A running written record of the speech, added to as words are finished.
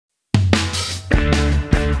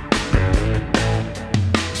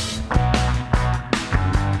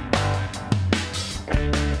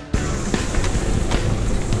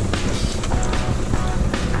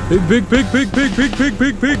Big, big, big, big, big, big,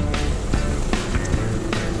 big, big.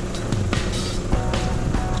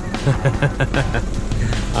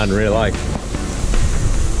 Unreal, eh?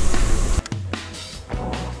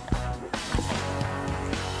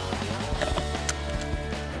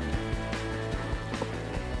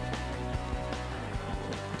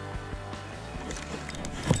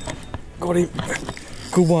 Got him.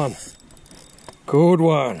 Good one. Good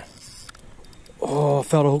one. Oh, I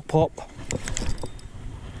felt a hook pop.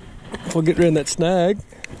 If I get around that snag.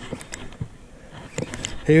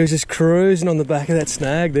 He was just cruising on the back of that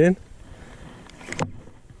snag then.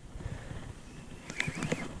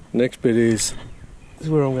 Next bit is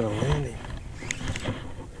where I'm going to land him.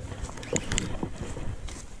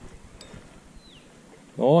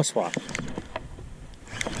 Nice one.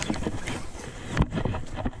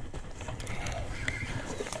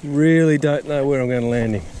 Really don't know where I'm going to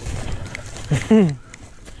land him.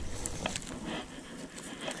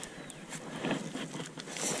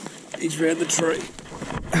 He's round the tree.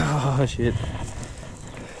 Oh shit.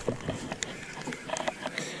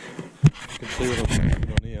 You can see what I'm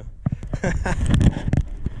putting on here.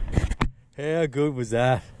 How good was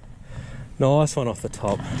that? Nice one off the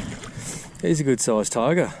top. He's a good sized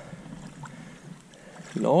tiger.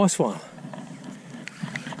 Nice one.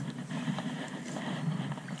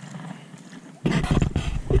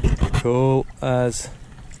 Cool as.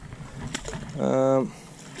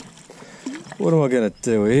 What am I going to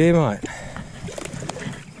do here, mate?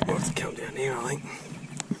 I'll have to come down here, I think.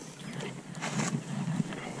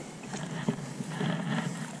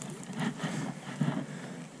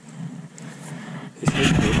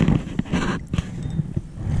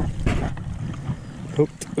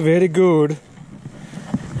 Hooked very good.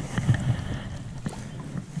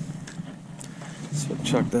 So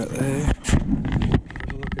chuck that there.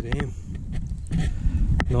 Look at him.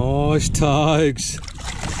 Nice togs.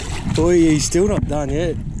 Boy, he's still not done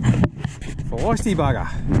yet. Feisty bugger.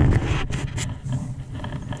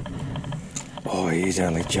 Oh, he's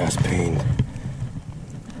only just pinned.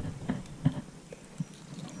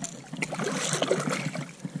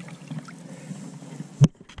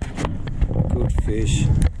 Good fish.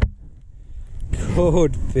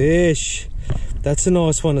 Good fish. That's a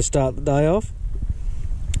nice one to start the day off.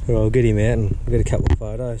 Right, I'll get him out and we'll get a couple of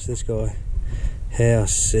photos. This guy. How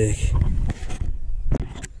sick.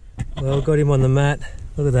 Well, got him on the mat.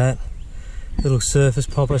 Look at that. Little surface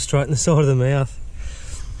popper straight in the side of the mouth.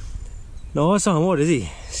 Nice one. What is he?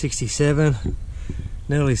 67.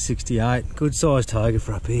 Nearly 68. Good sized tiger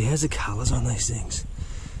for up here. How's the colours on these things?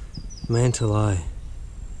 Mental, eh?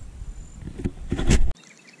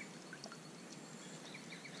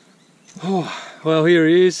 Oh, well, here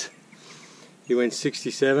he is. He went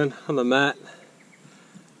 67 on the mat.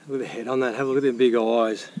 Look at the head on that. Have a look at them big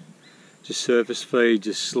eyes. Just surface feed,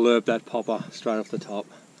 just slurp that popper straight off the top.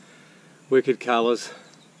 Wicked colours.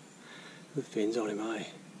 The fins on him, eh?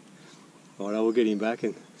 Right, we'll get him back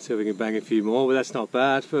and see if we can bang a few more, but that's not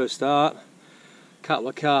bad. First start. Couple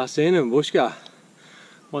of casts in and bushka.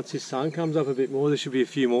 Once his sun comes up a bit more, there should be a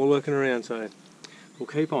few more lurking around, so we'll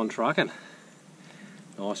keep on trucking.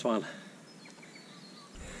 Nice one.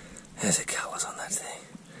 How's the colours on that thing?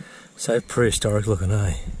 So prehistoric looking,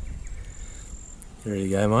 eh? You ready to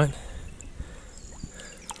go, mate?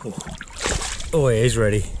 Oh, yeah, he's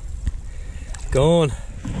ready. Go on.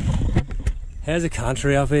 How's the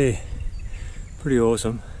country up here? Pretty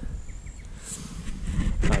awesome.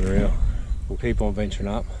 Unreal. We'll keep on venturing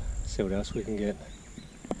up, see what else we can get.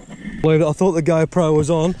 I thought the GoPro was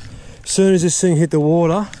on. As soon as this thing hit the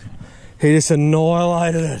water, he just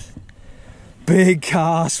annihilated it. Big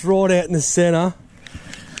cast right out in the centre.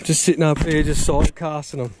 Just sitting up here, just side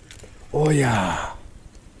casting them. Oh yeah.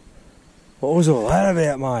 What was all that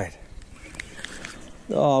about, mate?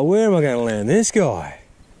 Oh, where am I going to land this guy?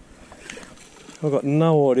 I've got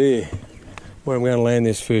no idea where I'm going to land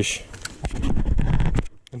this fish.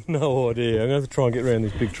 No idea. I'm going to have to try and get around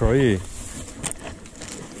this big tree here.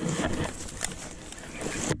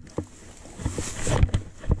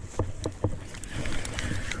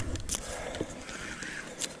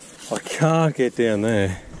 I can't get down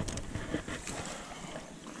there.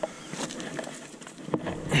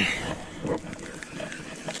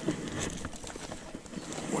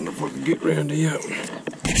 Wonder if I can get round here.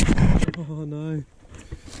 Oh no.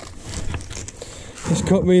 It's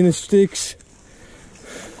got me in the sticks.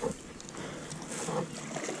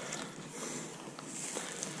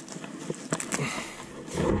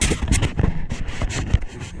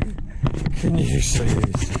 Can you see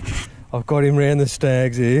this? I've got him round the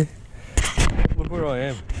stags here. Look where I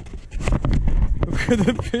am. Look where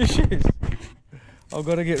the fish is. I've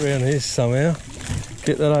got to get round this somehow.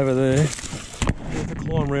 Get that over there. I have to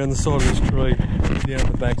climb around the side of this tree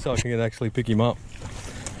down the back so I can actually pick him up.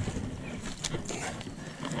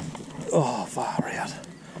 Oh, far out.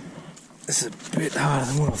 This is a bit harder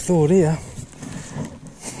than what I thought here.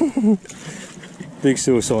 Big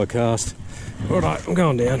suicide cast. Alright, I'm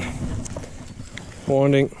going down.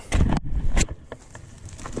 Winding.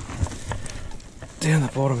 Down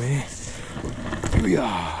the bottom here. Here we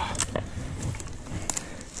are.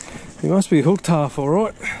 He must be hooked half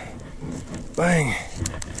alright. Bang.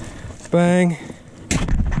 Bang.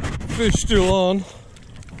 Fish still on.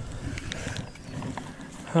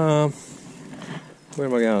 Where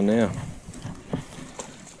am I going now?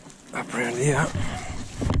 Up around here.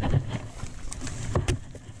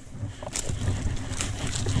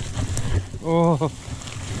 Oh,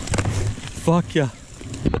 fuck ya.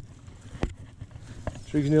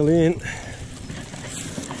 Trig's nearly in.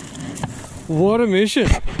 What a mission.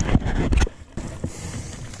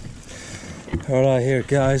 Alright, here it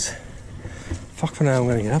goes. Fuck, for now I'm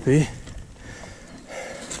gonna get up here.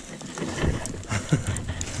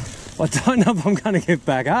 I don't know if I'm gonna get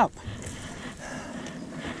back up.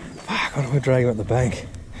 Fuck, I'm gonna drag him up the bank.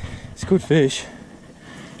 It's good fish.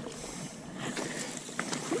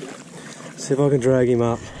 See if I can drag him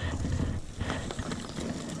up.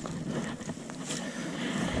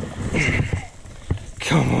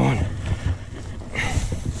 Come on.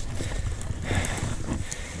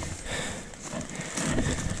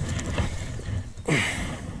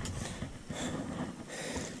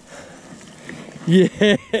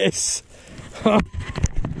 Yes!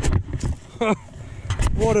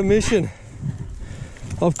 What a mission.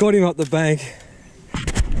 I've got him up the bank.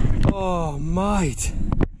 Oh, mate.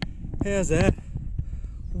 How's that?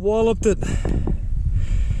 Walloped it.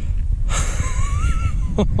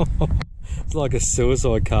 It's like a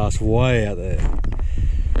suicide cast way out there.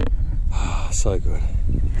 Oh, so good.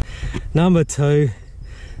 Number 2.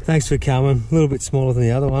 Thanks for coming. A little bit smaller than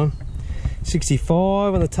the other one.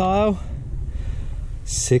 65 on the tail.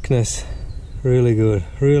 Sickness. Really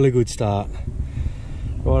good start.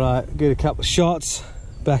 Righto, get a couple of shots.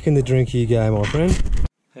 Back in the drink you go, my friend.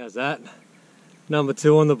 How's that? Number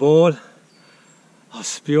 2 on the board. Oh,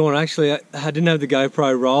 spewing. Actually, I didn't have the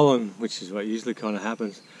GoPro rolling, which is what usually kind of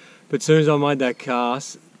happens. But as soon as I made that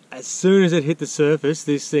cast, as soon as it hit the surface,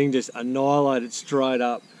 this thing just annihilated straight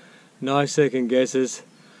up. No second guesses.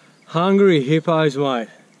 Hungry hippos, mate.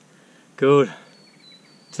 Good.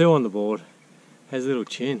 2 on the board. Has a little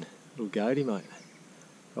chin. Little goatee, mate.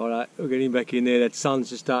 Righto, we'll get him back in there. That sun's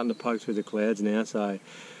just starting to poke through the clouds now, so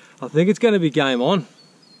I think it's going to be game on.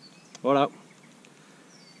 Righto.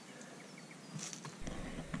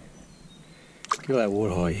 Look at that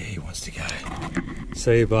water. Oh yeah, he wants to go.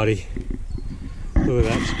 See you, buddy. Look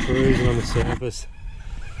at that, just cruising on the surface.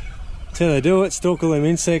 That's how they do it, stalk all them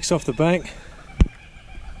insects off the bank.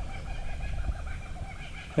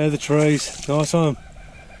 Out of the trees. Nice one.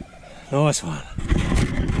 Nice one.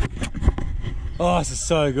 Oh, this is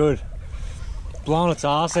so good. Blowing its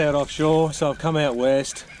arse out offshore, so I've come out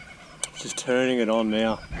west. Just turning it on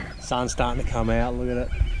now. Sun's starting to come out, look at it.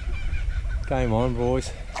 Game on,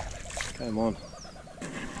 boys. Game on.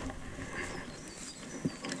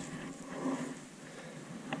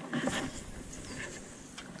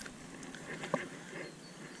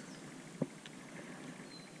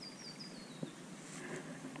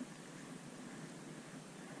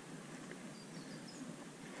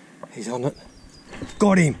 He's on it.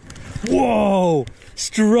 Got him. Whoa!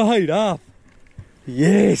 Straight up.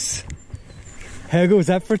 Yes. How good was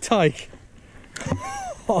that for a take?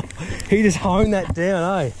 He just honed that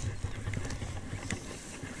down, eh?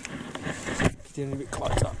 Getting a bit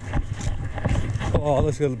closer. Oh,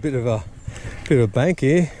 that's got a bit of a bank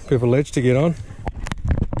here, bit of a ledge to get on.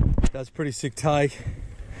 That's a pretty sick take.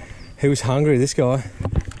 He was hungry, this guy.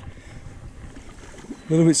 A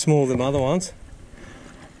little bit smaller than the other ones,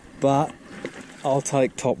 but I'll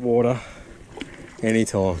take top water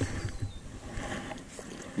anytime.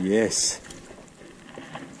 Yes.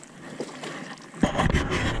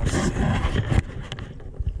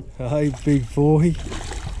 Hey, big boy.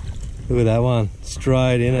 Look at that one,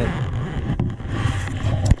 straight in it.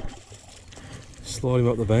 Slide him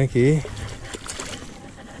up the bank here.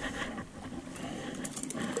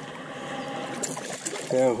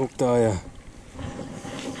 How hooked are you?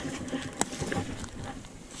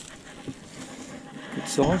 Good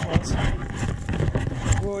size ones.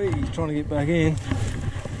 Boy, he's trying to get back in.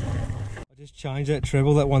 I just changed that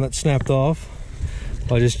treble, that one that snapped off.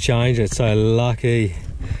 I just changed it, so lucky.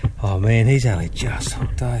 Oh man, he's only just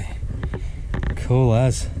hooked, eh? Cool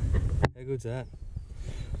as. How good's that?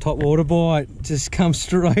 top water bite. Just come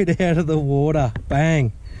straight out of the water.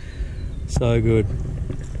 Bang. So good.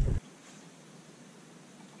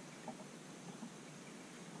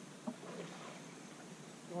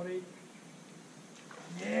 Got him.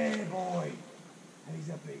 Yeah, boy. He's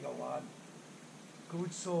a bigger one.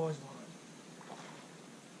 Good size one.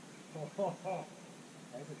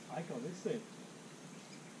 There's a take on this thing.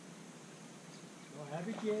 Not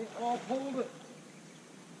happy yet. Oh, I pulled it.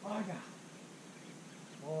 Bugger.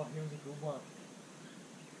 Oh, he was a good one.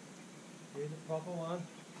 Here's a proper one.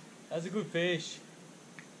 That's a good fish.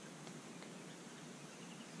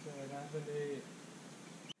 So it happened there.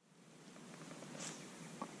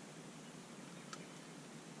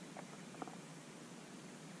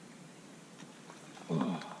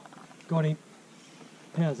 Oh, got him.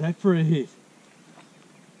 How's that for a hit?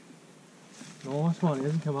 Nice one, he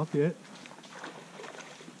hasn't come up yet.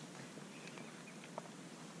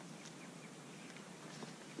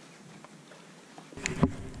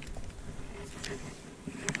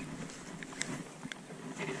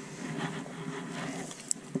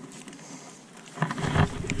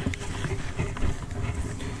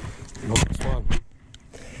 Nice one.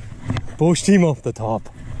 Pushed him off the top.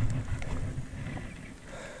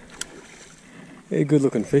 Yeah, good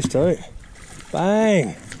looking fish too.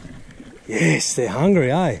 Bang! Yes, they're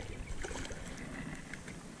hungry, eh?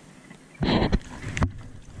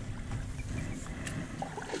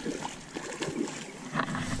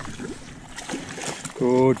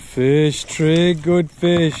 Good fish, Trig, good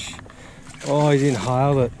fish. Oh, he's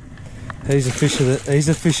inhaled it. He's a fish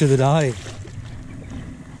of the day.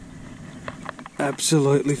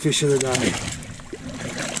 Absolutely fish of the day.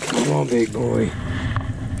 Come on, big boy.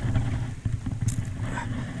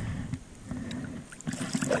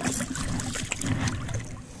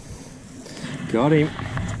 Got him.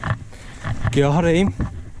 Got him.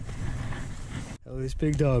 Oh, this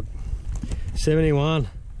big dog. 71.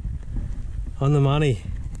 On the money.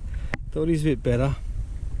 Thought he was a bit better.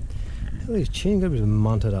 Look at his chin, got a bit of a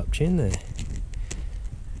munted up chin there.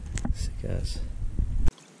 Sick ass.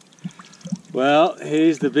 Well,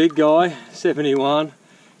 here's the big guy, 71.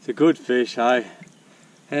 It's a good fish, hey?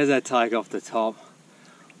 How's that take off the top?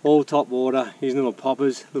 All top water, using little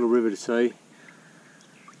poppers, little river to sea.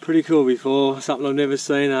 Pretty cool before, something I've never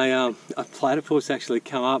seen. A platypus actually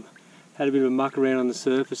come up, had a bit of a muck around on the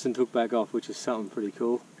surface and took back off, which is something pretty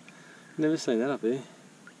cool. Never seen that up here.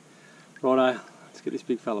 Righto, let's get this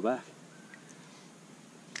big fella back.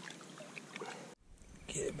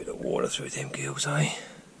 Get a bit of water through them gills, eh?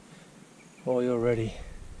 While you're ready.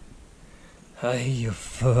 Hey, you're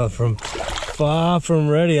far from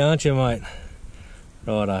ready, aren't you, mate?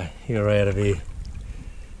 Righto, you're out of here.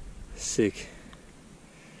 Sick.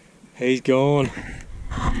 He's gone.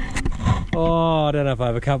 Oh, I don't know if I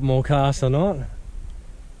have a couple more casts or not.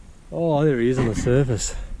 Oh, there he is on the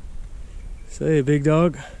surface. See you, big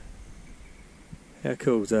dog. How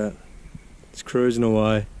cool is that? It's cruising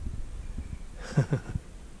away.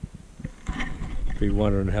 Be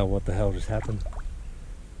wondering what the hell just happened.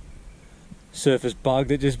 Surface bug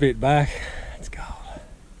that just bit back. It's gold.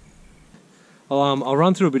 I'll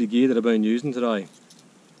run through a bit of gear that I've been using today.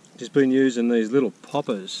 Just been using these little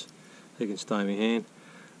poppers. You can stay in my hand.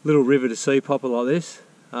 Little river to sea popper like this.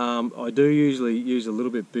 I do usually use a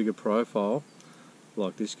little bit bigger profile,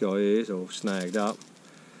 like this guy is, all snagged up.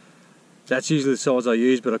 That's usually the size I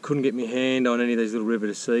use, but I couldn't get my hand on any of these little river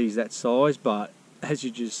to seas that size. But as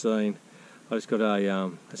you just seen, I just got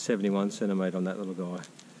a 71 centimetre on that little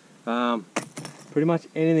guy. Pretty much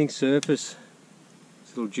anything surface.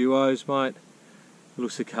 These little duos, mate. Little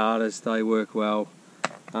cicadas, they work well.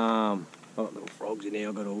 I've got little frogs in here,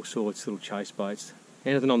 I've got all sorts, little chase baits.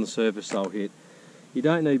 Anything on the surface I'll hit. You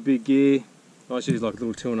don't need big gear. I just use like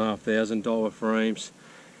little $2,500 frames,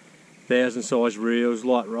 1,000 size reels,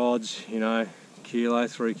 light rods, you know, kilo,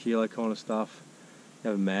 3 kilo kind of stuff.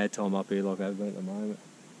 Have a mad time up here like I've been at the moment.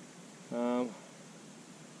 I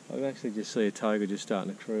can actually just see a toga just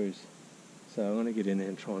starting to cruise. So I'm going to get in there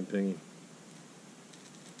and try and ping him.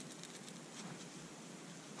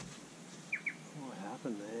 What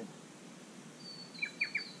happened there?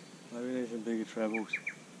 Maybe there's some bigger trebles.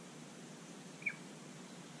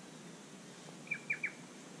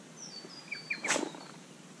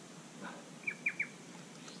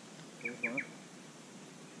 There's one.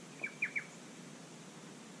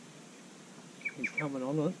 He's coming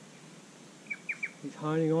on it. He's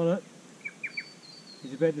honing on it.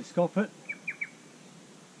 He's about to scoff it.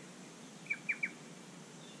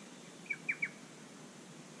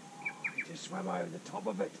 He just swam over the top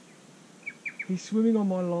of it. He's swimming on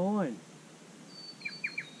my line.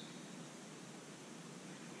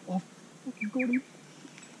 Oh, I fucking got him.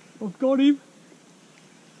 I've got him.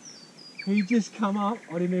 He just come up.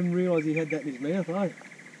 I didn't even realise he had that in his mouth, eh?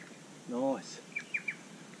 Nice.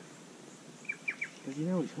 Does he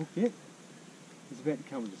know he's hooked yet? He's about to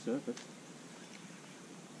come to the surface.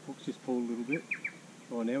 Hook's just pulled a little bit.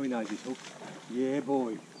 Oh, now he knows he's hooked. Yeah,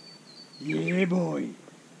 boy. Yeah, boy.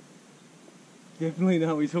 Definitely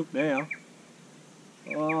know he's hooked now.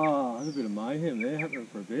 Oh, there's a bit of mayhem there happening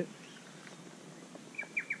for a bit.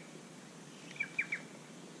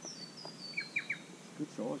 Good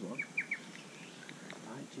size one.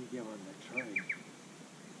 Don't you go on the tree.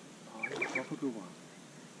 Oh, that's a proper good one.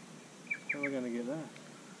 How am I going to get that?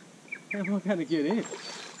 How am I going to get it?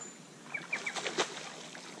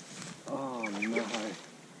 Oh no.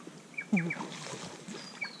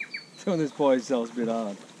 Doing this by yourself is a bit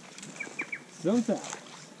hard. Sometimes.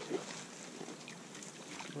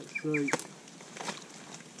 Let's see.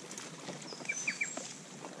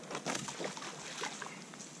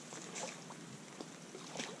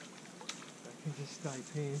 I can just stay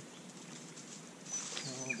pinned.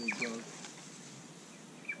 Oh, big dog.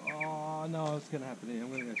 Oh no, what's going to happen here? I'm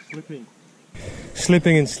going to go slipping.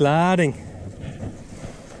 Slipping and sliding.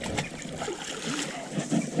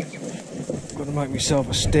 Got to make myself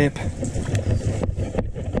a step.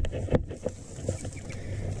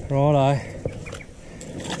 Righto.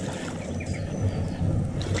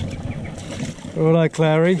 Righto,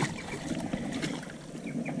 Clary.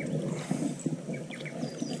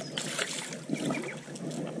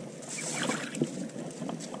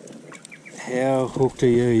 How hooked are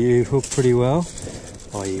you? You hooked pretty well?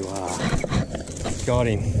 Oh, you are. Got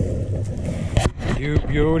him. You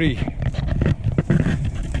beauty.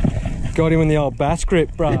 Got him in the old bass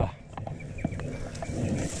grip, bruh.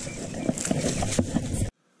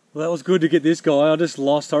 Well, that was good to get this guy. I just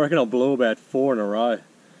lost, I reckon I blew about 4 in a row.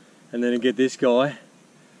 And then to get this guy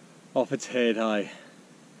off its head, hey.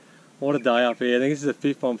 What a day up here. I think this is the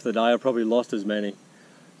 5th one for the day. I probably lost as many.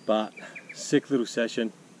 But, sick little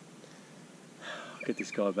session. I'll get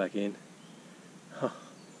this guy back in. I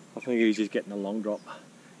think he's just getting a long drop.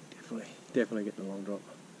 Definitely getting a long drop.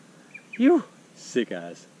 You sick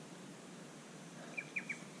ass.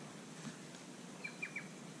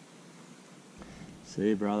 See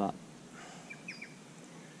you, brother.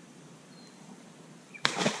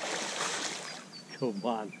 Good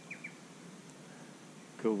one.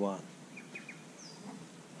 Good one.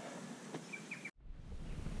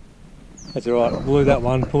 That's alright, I blew that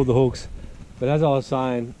one, pulled the hooks. But as I was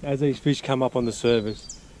saying, as these fish come up on the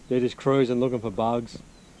surface, they're just cruising looking for bugs.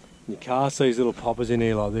 You cast these little poppers in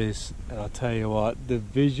here like this, and I tell you what, the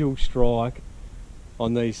visual strike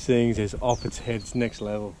on these things is off its head, it's next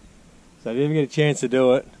level. So if you ever get a chance to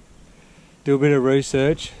do it, do a bit of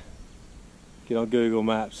research, get on Google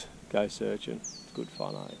Maps, go searching. It's good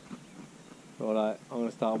fun, eh? Righto, I'm going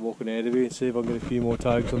to start walking out of here and see if I can get a few more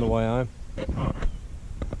togs on the way home.